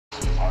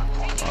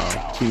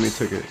teammate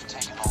took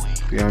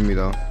it. Behind me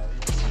though.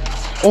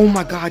 Oh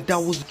my god, that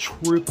was a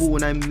triple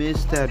and I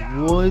missed that.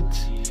 What?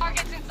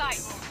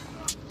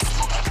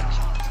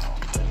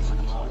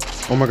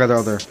 Oh my god, they're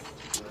out there.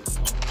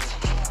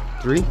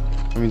 3?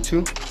 I mean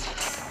 2?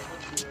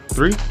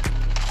 3?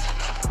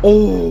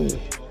 Oh!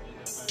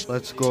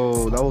 Let's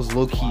go. That was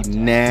low-key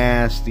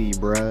nasty,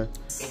 bruh.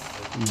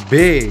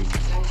 Big.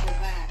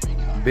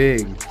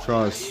 Big.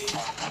 Trust.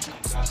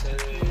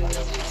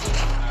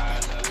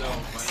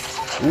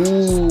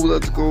 Ooh,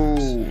 let's go.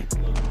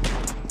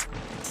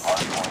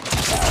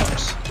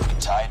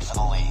 Tied for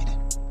the lead.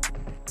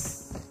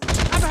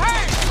 I'm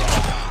hurt.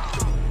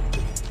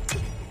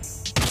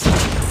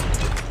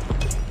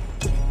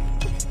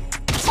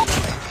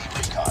 UAV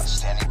recon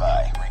standing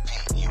by.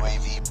 Repeat,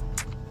 UAV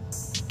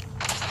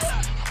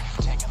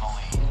taking the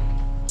lead.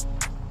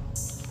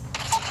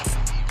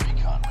 UAV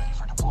recon ready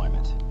for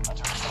deployment.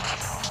 Hunter drone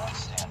on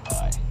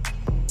standby.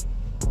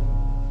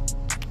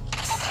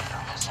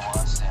 Missile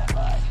on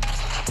standby.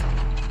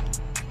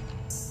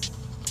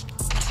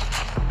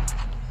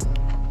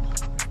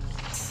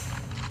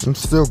 I'm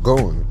still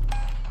going.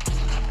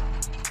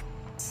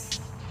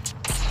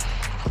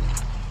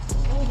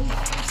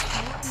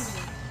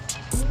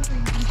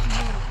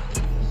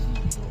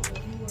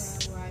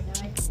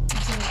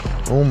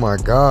 Oh my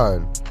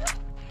god.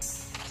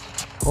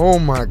 Oh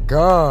my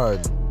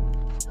god.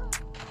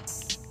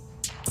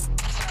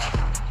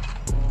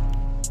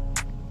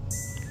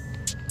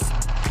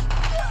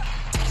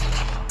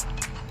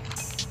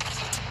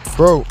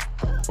 Bro.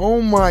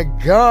 Oh my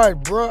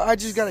god, bro. I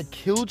just got a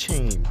kill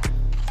chain.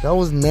 That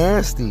was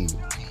nasty.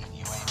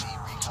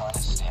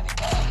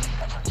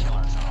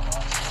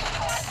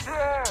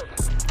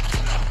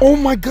 Oh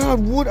my god,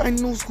 what? I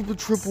no scoop a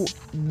triple.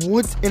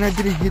 What? And I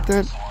didn't hit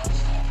that?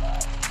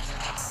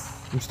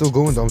 I'm still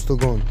going though, I'm still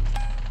going.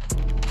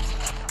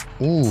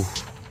 Ooh.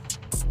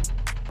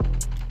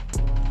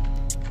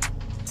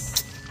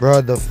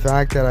 Bro, the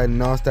fact that I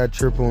notched that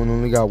triple and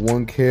only got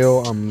 1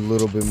 kill, I'm a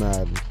little bit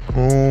mad.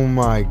 Oh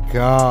my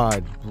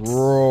god,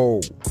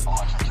 bro.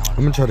 I'm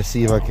gonna try to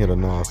see if I can hit a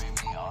nos.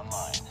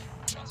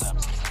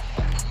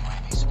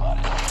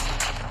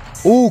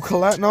 Ooh,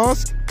 collat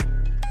nos?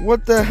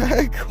 What the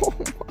heck? Oh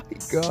my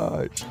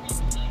gosh.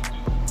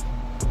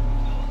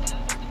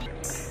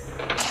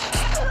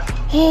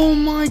 Oh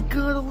my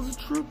god, that was a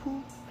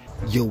triple.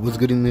 Yo, what's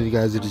good evening, you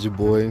guys? It is your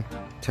boy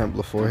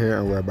Templar4 here,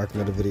 and we're back in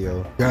another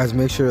video. Guys,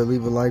 make sure to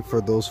leave a like for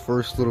those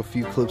first little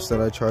few clips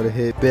that I try to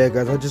hit. But yeah,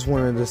 guys, I just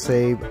wanted to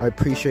say I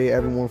appreciate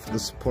everyone for the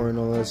support and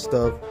all that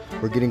stuff.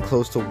 We're getting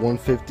close to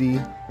 150,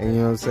 and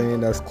you know what I'm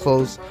saying? That's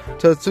close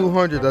to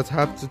 200. That's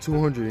half to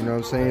 200, you know what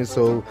I'm saying?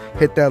 So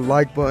hit that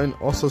like button.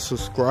 Also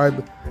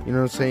subscribe, you know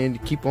what I'm saying?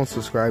 Keep on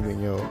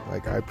subscribing, yo.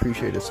 Like, I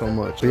appreciate it so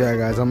much. But yeah,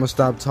 guys, I'm gonna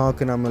stop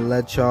talking. I'm gonna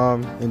let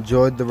y'all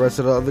enjoy the rest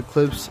of the other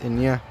clips,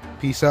 and yeah,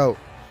 peace out.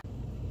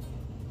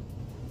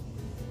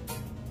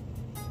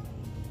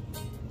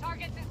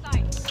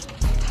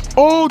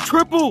 Oh,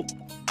 triple!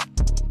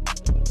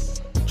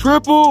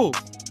 Triple!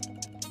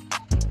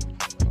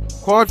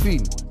 Quad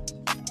feed.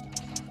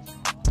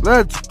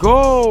 Let's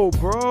go,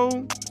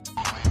 bro.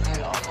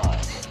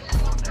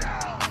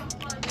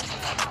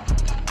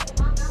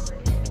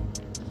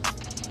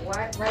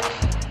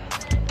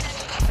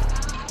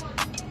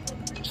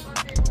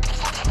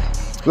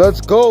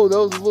 Let's go. That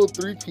was a little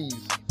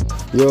 3-piece.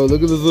 Yo,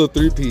 look at this little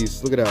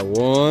 3-piece. Look at that.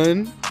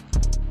 1.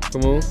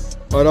 Come on.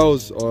 Oh, that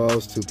was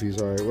 2-piece.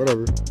 All right,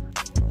 whatever.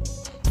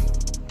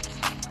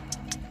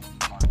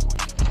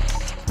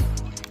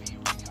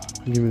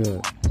 Give me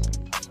that.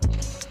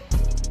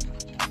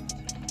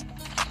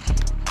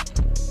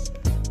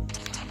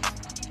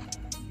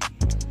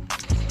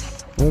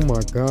 Oh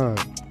my god.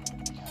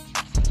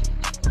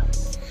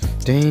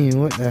 Dang,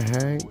 what the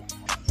heck?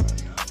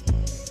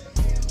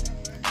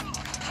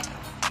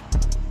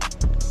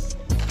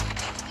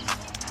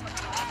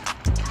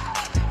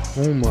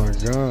 Oh my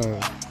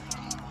god.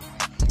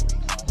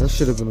 That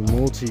should have been a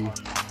multi.